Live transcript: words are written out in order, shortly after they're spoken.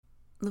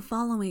The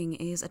following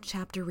is a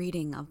chapter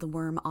reading of the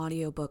Worm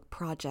audiobook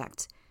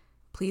project.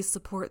 Please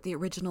support the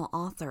original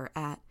author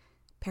at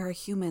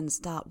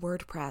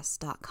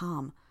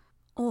parahumans.wordpress.com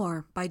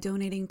or by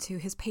donating to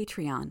his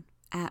Patreon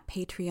at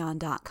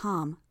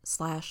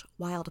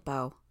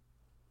patreon.com/wildbow.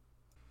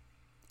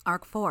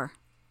 Arc 4.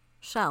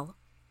 Shell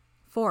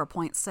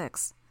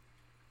 4.6.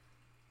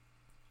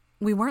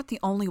 We weren't the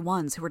only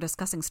ones who were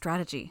discussing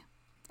strategy.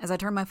 As I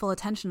turned my full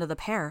attention to the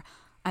pair,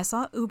 I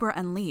saw Uber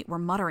and Leet were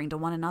muttering to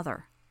one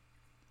another.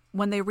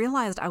 When they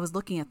realized I was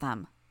looking at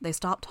them, they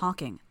stopped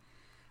talking.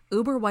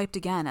 Uber wiped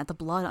again at the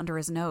blood under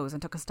his nose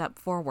and took a step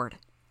forward.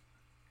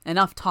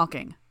 Enough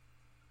talking.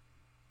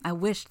 I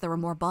wished there were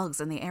more bugs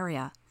in the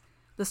area.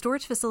 The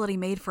storage facility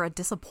made for a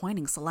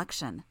disappointing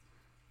selection.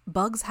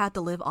 Bugs had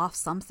to live off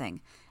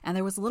something, and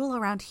there was little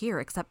around here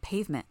except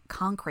pavement,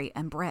 concrete,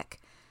 and brick.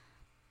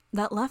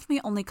 That left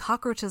me only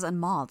cockroaches and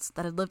moths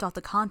that had lived off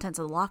the contents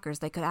of the lockers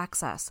they could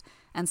access,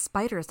 and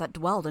spiders that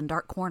dwelled in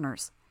dark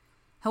corners.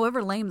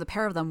 However lame the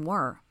pair of them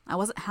were, I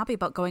wasn't happy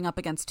about going up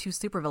against two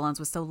supervillains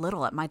with so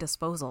little at my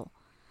disposal.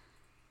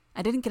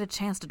 I didn't get a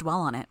chance to dwell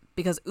on it,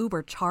 because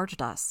Uber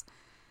charged us.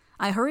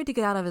 I hurried to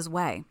get out of his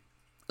way.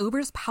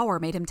 Uber's power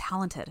made him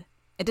talented.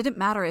 It didn't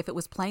matter if it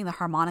was playing the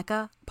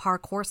harmonica,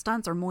 parkour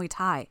stunts, or Muay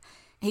Thai.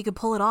 He could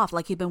pull it off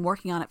like he'd been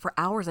working on it for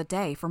hours a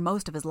day for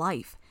most of his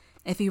life.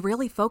 If he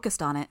really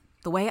focused on it,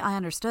 the way I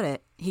understood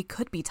it, he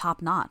could be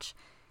top-notch.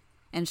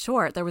 In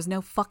short, there was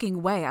no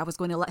fucking way I was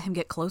going to let him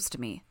get close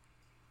to me.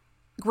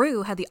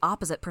 Gru had the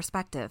opposite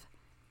perspective.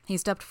 He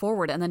stepped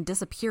forward and then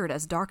disappeared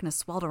as darkness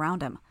swelled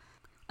around him.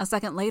 A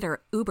second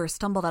later, Uber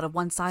stumbled out of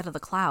one side of the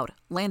cloud,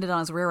 landed on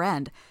his rear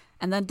end,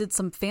 and then did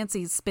some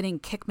fancy spinning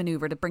kick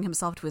maneuver to bring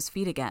himself to his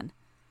feet again.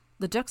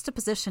 The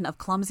juxtaposition of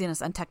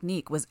clumsiness and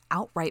technique was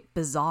outright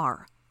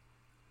bizarre.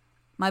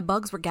 My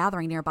bugs were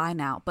gathering nearby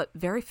now, but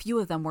very few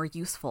of them were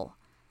useful.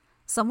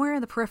 Somewhere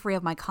in the periphery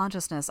of my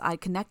consciousness,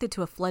 I'd connected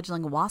to a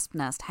fledgling wasp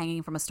nest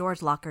hanging from a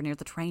storage locker near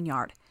the train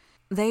yard.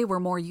 They were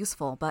more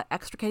useful, but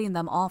extricating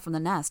them all from the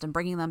nest and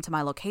bringing them to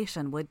my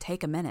location would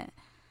take a minute.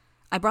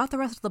 I brought the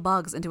rest of the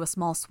bugs into a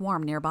small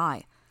swarm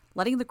nearby,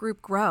 letting the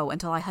group grow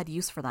until I had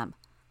use for them.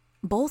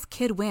 Both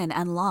Kid Win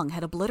and Lung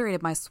had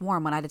obliterated my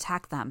swarm when I'd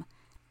attacked them,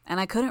 and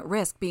I couldn't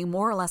risk being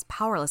more or less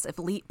powerless if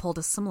Leet pulled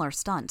a similar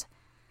stunt.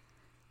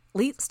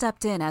 Leet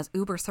stepped in as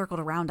Uber circled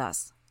around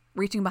us.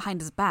 Reaching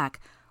behind his back,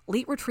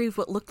 Leet retrieved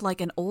what looked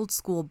like an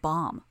old-school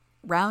bomb,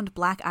 round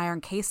black iron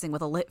casing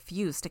with a lit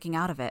fuse sticking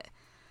out of it.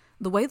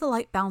 The way the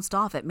light bounced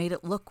off it made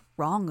it look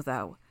wrong,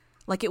 though,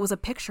 like it was a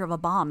picture of a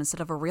bomb instead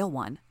of a real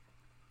one.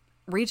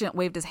 Regent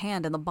waved his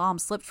hand and the bomb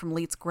slipped from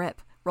Leet's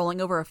grip, rolling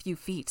over a few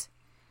feet.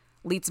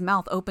 Leet's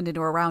mouth opened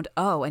into a round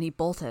O and he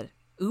bolted.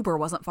 Uber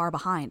wasn't far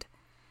behind.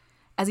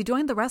 As he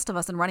joined the rest of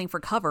us in running for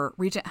cover,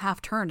 Regent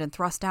half-turned and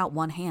thrust out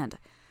one hand.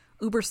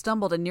 Uber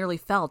stumbled and nearly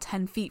fell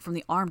 10 feet from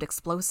the armed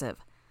explosive.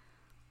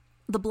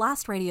 The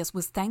blast radius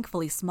was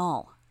thankfully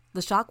small.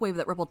 The shockwave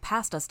that rippled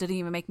past us didn't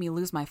even make me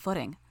lose my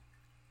footing.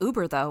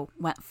 Uber, though,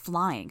 went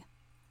flying.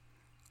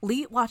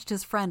 Leet watched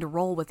his friend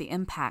roll with the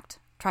impact,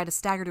 try to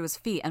stagger to his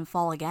feet and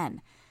fall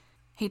again.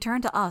 He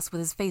turned to us with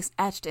his face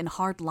etched in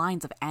hard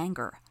lines of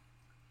anger.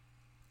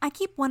 "I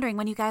keep wondering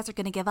when you guys are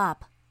going to give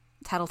up,"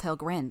 Tattletale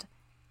grinned.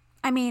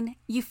 "I mean,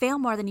 you fail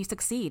more than you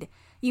succeed.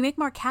 You make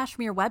more cash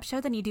from your web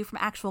show than you do from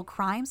actual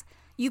crimes.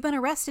 You've been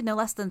arrested no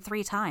less than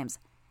 3 times.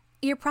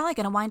 You're probably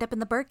going to wind up in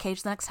the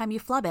birdcage the next time you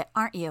flub it,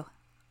 aren't you?"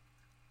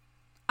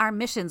 "Our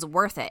mission's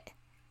worth it."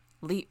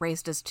 Leet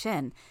raised his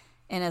chin,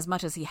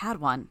 inasmuch as he had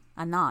one,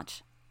 a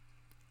notch.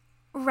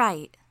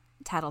 "Right,"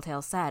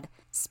 Tattletale said,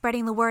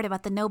 "spreading the word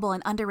about the noble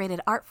and underrated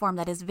art form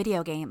that is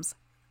video games.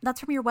 That's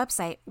from your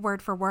website,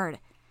 word for word.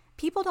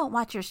 People don't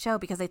watch your show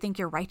because they think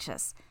you're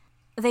righteous.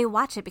 They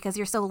watch it because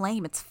you're so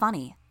lame it's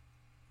funny."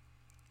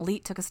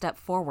 Leet took a step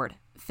forward,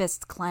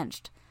 fists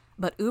clenched,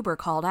 but Uber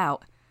called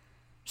out,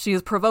 "She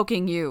is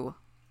provoking you."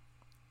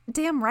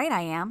 "Damn right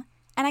I am,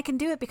 and I can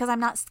do it because I'm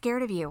not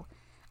scared of you.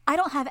 I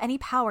don't have any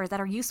powers that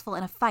are useful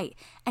in a fight,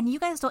 and you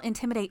guys don't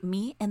intimidate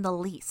me in the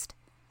least.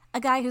 A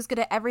guy who's good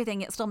at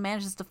everything yet still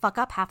manages to fuck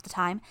up half the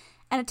time,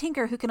 and a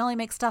tinker who can only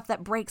make stuff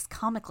that breaks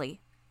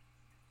comically."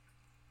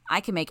 "I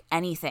can make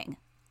anything,"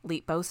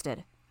 Leet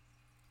boasted.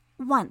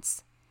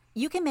 "Once.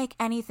 You can make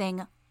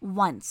anything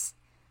once.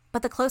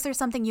 But the closer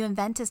something you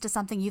invent is to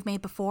something you've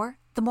made before,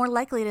 the more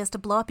likely it is to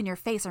blow up in your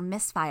face or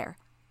misfire.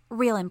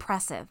 Real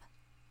impressive."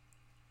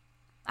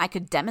 "I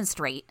could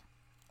demonstrate,"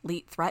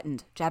 Leet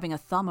threatened, jabbing a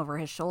thumb over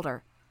his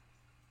shoulder.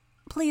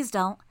 "Please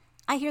don't.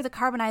 I hear the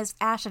carbonized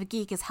ash of a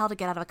geek is hell to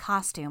get out of a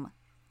costume."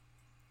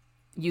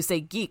 "You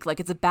say geek like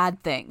it's a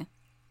bad thing,"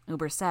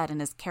 Uber said in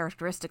his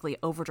characteristically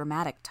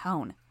overdramatic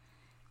tone.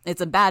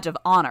 "It's a badge of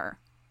honor."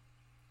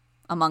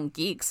 "Among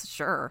geeks,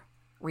 sure,"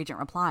 Regent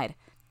replied.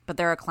 "But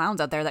there are clowns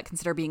out there that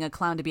consider being a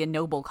clown to be a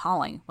noble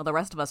calling, while the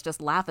rest of us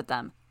just laugh at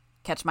them.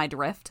 Catch my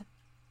drift?"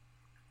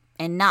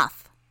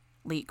 "Enough,"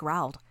 Leet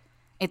growled.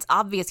 "It's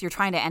obvious you're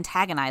trying to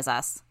antagonize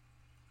us."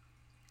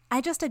 "I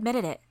just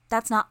admitted it.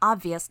 That's not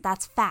obvious,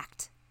 that's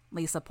fact,"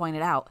 Lisa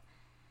pointed out.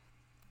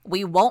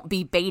 "We won't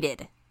be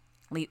baited."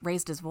 Leet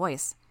raised his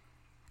voice.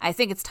 I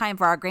think it's time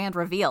for our grand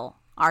reveal.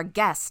 Our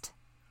guest.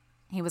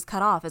 He was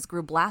cut off as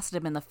Gru blasted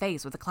him in the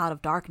face with a cloud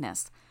of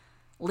darkness.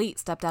 Leet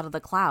stepped out of the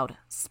cloud,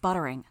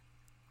 sputtering.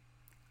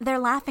 They're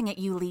laughing at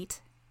you,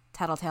 Leet,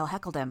 Tattletale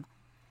heckled him.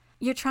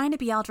 You're trying to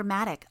be all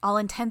dramatic, all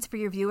intense for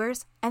your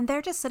viewers, and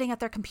they're just sitting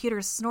at their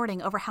computers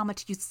snorting over how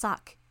much you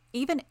suck.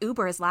 Even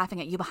Uber is laughing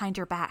at you behind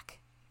your back.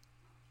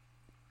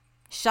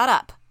 Shut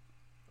up,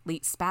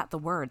 Leet spat the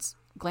words,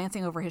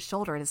 glancing over his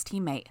shoulder at his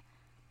teammate.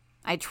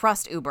 I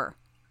trust Uber.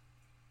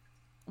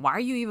 Why are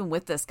you even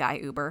with this guy,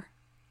 Uber?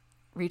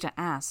 Regent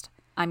asked.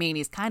 I mean,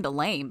 he's kinda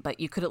lame, but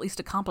you could at least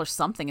accomplish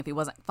something if he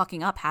wasn't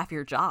fucking up half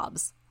your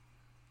jobs.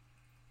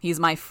 He's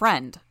my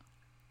friend,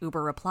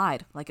 Uber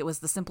replied, like it was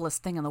the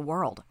simplest thing in the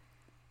world.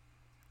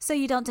 So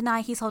you don't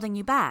deny he's holding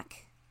you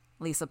back,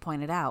 Lisa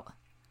pointed out.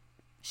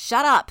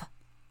 Shut up,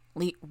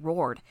 Leet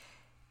roared,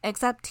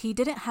 except he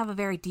didn't have a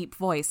very deep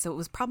voice, so it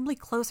was probably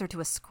closer to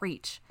a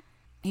screech.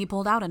 He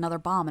pulled out another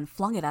bomb and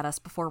flung it at us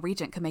before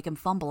Regent could make him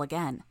fumble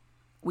again.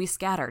 We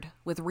scattered,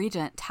 with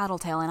Regent,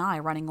 Tattletale, and I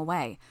running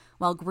away,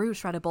 while Gru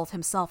shredded both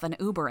himself and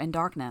Uber in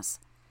darkness.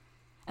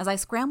 As I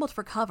scrambled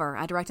for cover,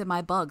 I directed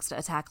my bugs to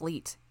attack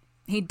Leet.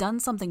 He'd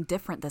done something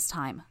different this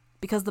time,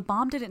 because the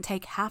bomb didn't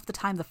take half the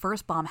time the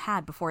first bomb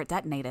had before it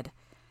detonated.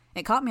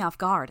 It caught me off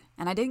guard,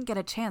 and I didn't get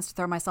a chance to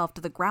throw myself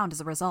to the ground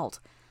as a result.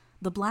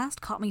 The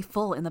blast caught me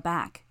full in the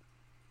back.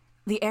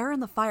 The air in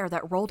the fire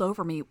that rolled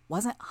over me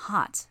wasn't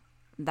hot.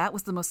 That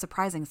was the most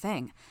surprising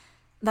thing.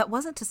 That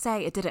wasn't to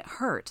say it didn't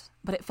hurt,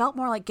 but it felt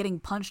more like getting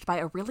punched by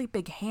a really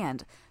big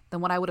hand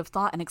than what I would have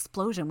thought an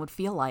explosion would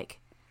feel like.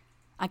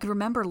 I could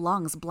remember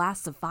Lung's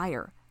blasts of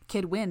fire,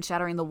 Kid Win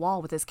shattering the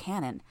wall with his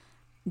cannon.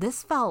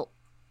 This felt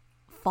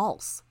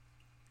false.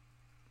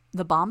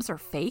 The bombs are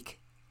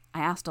fake? I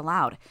asked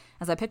aloud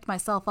as I picked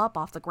myself up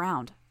off the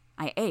ground.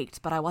 I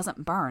ached, but I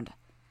wasn't burned.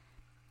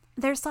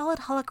 They're solid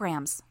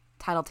holograms,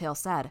 Tattletale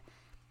said.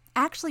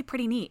 Actually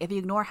pretty neat if you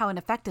ignore how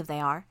ineffective they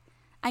are.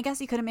 I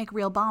guess you couldn't make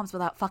real bombs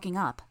without fucking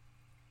up.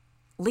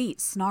 Leet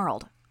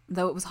snarled,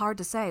 though it was hard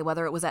to say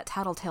whether it was at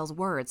Tattletale's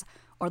words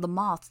or the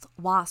moths,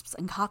 wasps,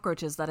 and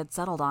cockroaches that had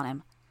settled on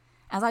him.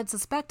 As I'd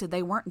suspected,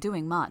 they weren't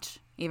doing much.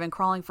 Even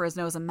crawling for his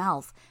nose and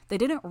mouth, they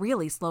didn't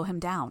really slow him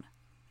down.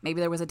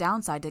 Maybe there was a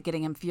downside to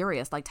getting him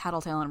furious like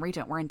Tattletale and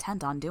Regent were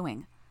intent on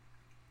doing.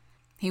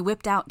 He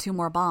whipped out 2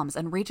 more bombs,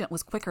 and Regent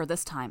was quicker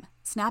this time,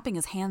 snapping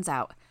his hands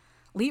out.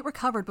 Leet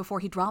recovered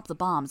before he dropped the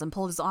bombs and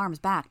pulled his arms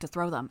back to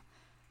throw them.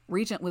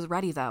 Regent was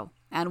ready, though,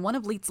 and one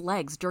of Leet's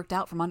legs jerked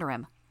out from under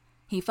him.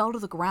 He fell to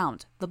the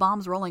ground, the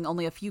bombs rolling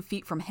only a few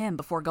feet from him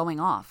before going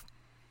off.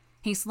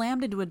 He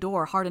slammed into a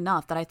door hard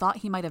enough that I thought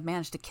he might have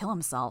managed to kill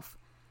himself.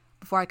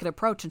 Before I could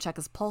approach and check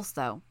his pulse,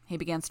 though, he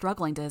began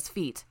struggling to his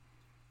feet.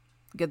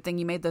 Good thing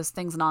you made those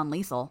things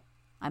non-lethal,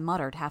 I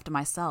muttered, half to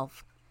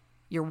myself.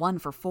 You're 1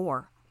 for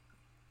 4.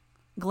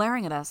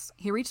 Glaring at us,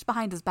 he reached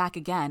behind his back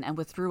again and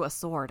withdrew a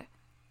sword.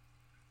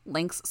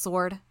 Link's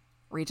sword?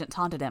 Regent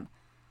taunted him.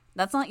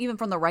 That's not even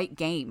from the right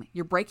game.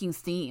 You're breaking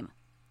theme.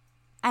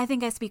 I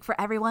think I speak for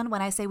everyone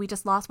when I say we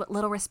just lost what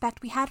little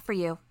respect we had for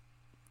you,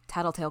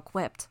 Tattletale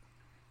quipped.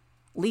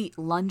 Leet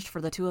lunged for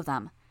the 2 of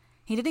them.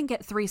 He didn't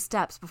get 3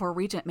 steps before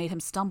Regent made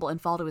him stumble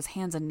and fall to his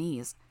hands and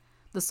knees.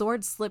 The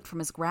sword slipped from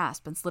his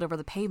grasp and slid over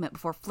the pavement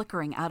before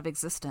flickering out of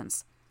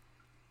existence.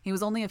 He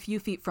was only a few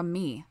feet from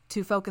me,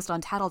 too focused on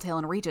Tattletale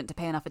and Regent to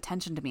pay enough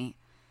attention to me.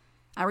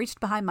 I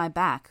reached behind my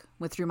back,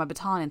 withdrew my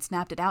baton, and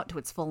snapped it out to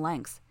its full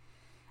length.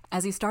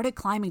 As he started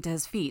climbing to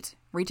his feet,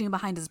 reaching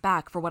behind his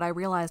back for what I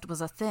realized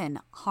was a thin,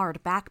 hard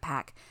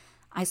backpack,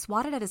 I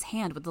swatted at his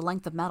hand with the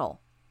length of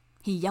metal.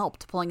 He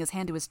yelped, pulling his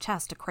hand to his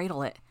chest to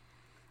cradle it.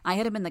 I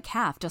hit him in the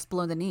calf just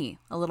below the knee,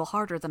 a little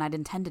harder than I'd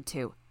intended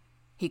to.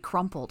 He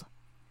crumpled.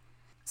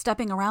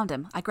 Stepping around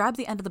him, I grabbed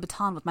the end of the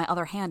baton with my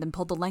other hand and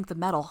pulled the length of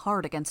metal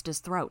hard against his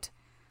throat.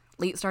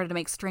 Leet started to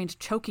make strange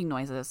choking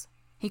noises.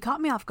 He caught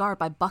me off guard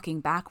by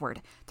bucking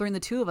backward, throwing the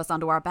 2 of us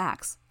onto our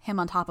backs, him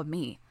on top of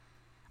me.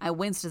 I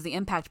winced as the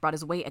impact brought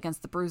his weight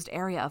against the bruised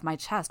area of my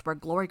chest where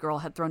Glory Girl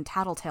had thrown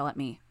Tattletale at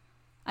me.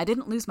 I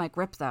didn't lose my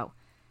grip, though.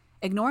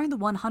 Ignoring the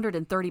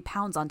 130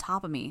 pounds on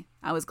top of me,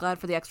 I was glad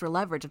for the extra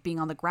leverage of being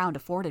on the ground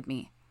afforded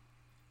me.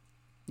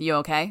 You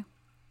okay?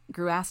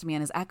 Gru asked me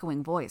in his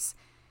echoing voice.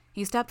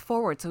 He stepped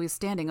forward so he was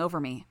standing over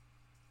me.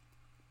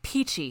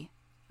 Peachy,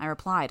 I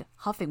replied,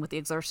 huffing with the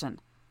exertion.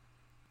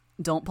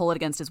 Don't pull it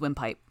against his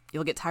windpipe.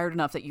 You'll get tired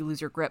enough that you lose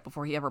your grip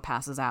before he ever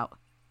passes out.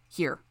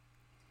 Here.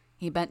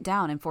 He bent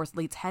down and forced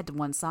Leet's head to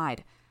one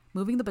side,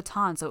 moving the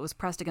baton so it was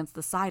pressed against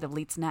the side of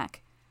Leet's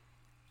neck.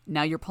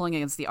 Now you're pulling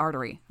against the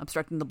artery,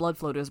 obstructing the blood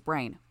flow to his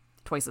brain.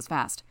 Twice as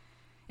fast.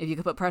 If you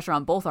could put pressure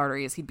on both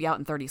arteries, he'd be out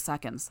in 30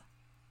 seconds.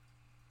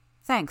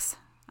 Thanks,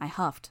 I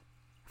huffed.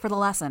 For the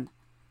lesson.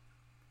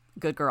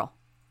 Good girl.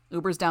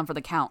 Uber's down for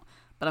the count,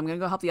 but I'm going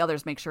to go help the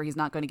others make sure he's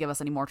not going to give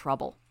us any more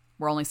trouble.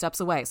 We're only steps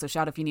away, so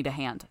shout if you need a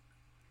hand.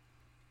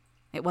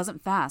 It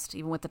wasn't fast,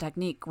 even with the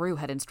technique Gru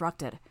had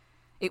instructed.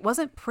 It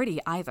wasn't pretty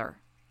either.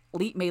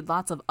 Leet made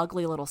lots of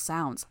ugly little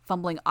sounds,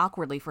 fumbling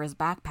awkwardly for his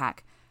backpack.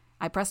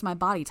 I pressed my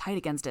body tight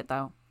against it,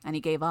 though, and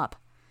he gave up.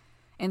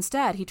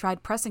 Instead, he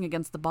tried pressing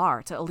against the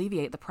bar to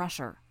alleviate the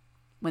pressure.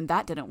 When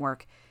that didn't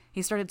work,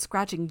 he started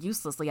scratching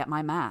uselessly at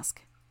my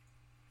mask.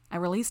 I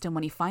released him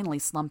when he finally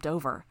slumped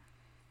over.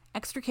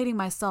 Extricating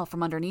myself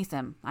from underneath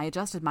him, I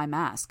adjusted my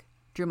mask,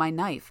 drew my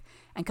knife,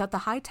 and cut the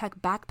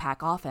high-tech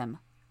backpack off him.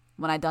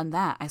 When I'd done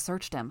that, I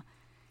searched him.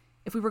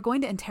 If we were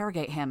going to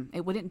interrogate him,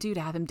 it wouldn't do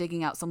to have him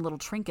digging out some little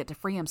trinket to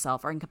free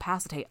himself or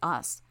incapacitate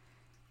us.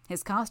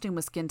 His costume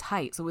was skin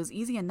tight, so it was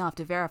easy enough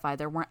to verify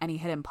there weren't any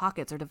hidden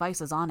pockets or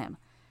devices on him.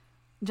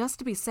 Just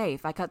to be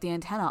safe, I cut the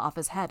antenna off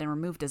his head and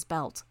removed his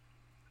belt.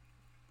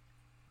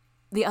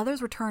 The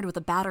others returned with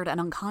a battered and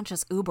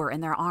unconscious Uber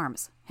in their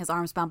arms, his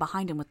arms bound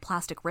behind him with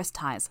plastic wrist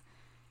ties.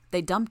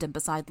 They dumped him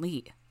beside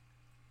Lee.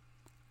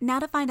 Now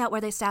to find out where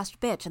they stashed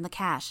Bitch and the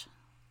cash,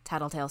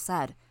 Tattletale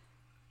said.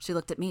 She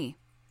looked at me.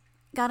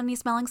 Got any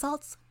smelling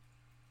salts?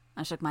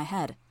 I shook my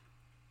head.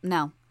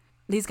 No.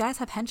 These guys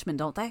have henchmen,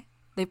 don't they?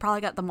 They've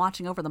probably got them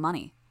watching over the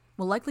money.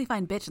 We'll likely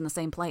find Bitch in the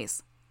same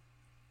place.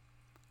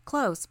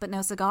 Close, but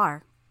no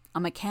cigar. A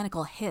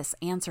mechanical hiss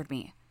answered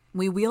me.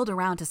 We wheeled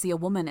around to see a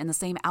woman in the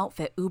same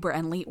outfit Uber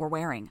and Leet were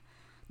wearing.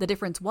 The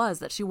difference was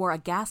that she wore a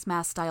gas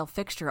mask-style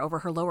fixture over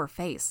her lower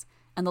face,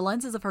 and the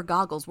lenses of her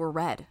goggles were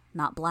red,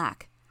 not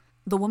black.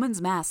 The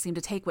woman's mask seemed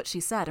to take what she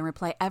said and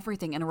replay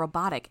everything in a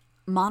robotic,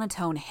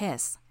 monotone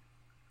hiss.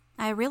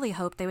 I really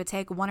hoped they would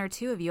take one or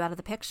two of you out of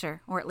the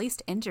picture, or at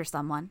least injure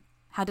someone.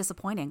 How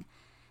disappointing.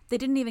 They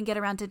didn't even get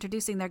around to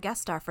introducing their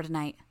guest star for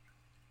tonight.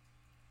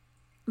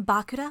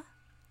 Bakuda?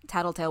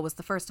 Tattletale was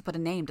the first to put a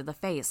name to the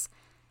face.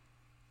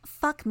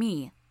 Fuck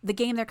me. The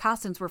game their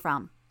costumes were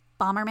from.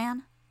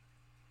 Bomberman?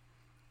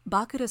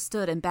 Bakuda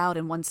stood and bowed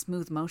in one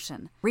smooth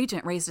motion.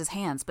 Regent raised his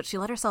hands, but she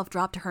let herself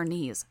drop to her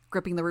knees,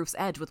 gripping the roof's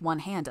edge with one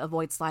hand to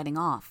avoid sliding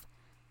off.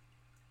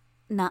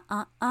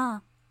 Nuh-uh-uh.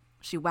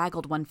 She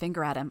waggled one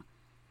finger at him.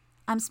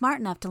 I'm smart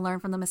enough to learn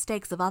from the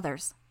mistakes of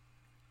others.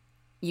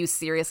 You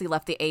seriously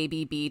left the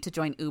ABB to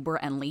join Uber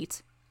and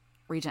Leet?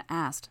 Regent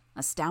asked,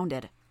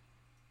 astounded.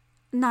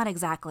 Not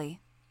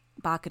exactly,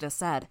 Bakuda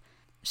said.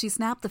 She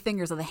snapped the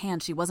fingers of the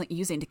hand she wasn't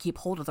using to keep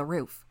hold of the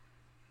roof.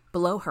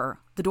 Below her,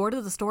 the door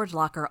to the storage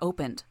locker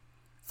opened.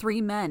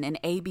 3 men in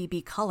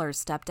ABB colors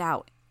stepped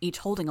out, each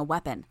holding a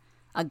weapon.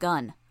 A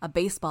gun, a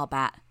baseball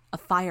bat, a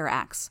fire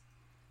axe.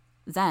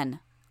 Then,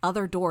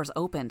 other doors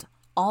opened,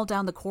 all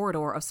down the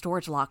corridor of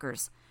storage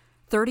lockers.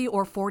 30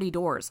 or 40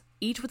 doors,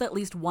 each with at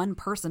least one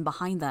person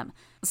behind them,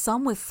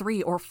 some with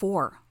 3 or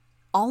 4,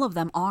 all of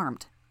them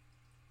armed.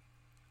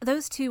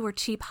 Those 2 were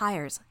cheap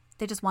hires.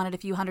 They just wanted a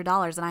few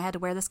 $100s and I had to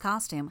wear this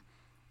costume.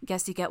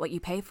 Guess you get what you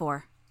pay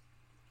for.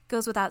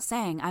 Goes without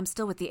saying, I'm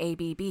still with the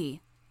ABB.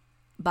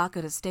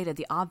 Bakuda stated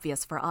the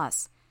obvious for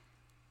us.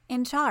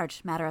 In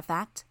charge, matter of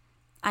fact.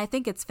 I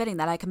think it's fitting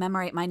that I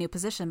commemorate my new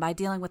position by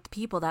dealing with the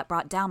people that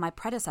brought down my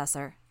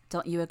predecessor.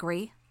 Don't you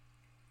agree?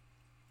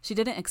 She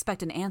didn't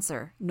expect an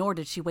answer, nor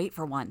did she wait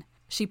for one.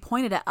 She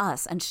pointed at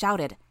us and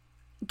shouted,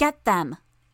 Get them!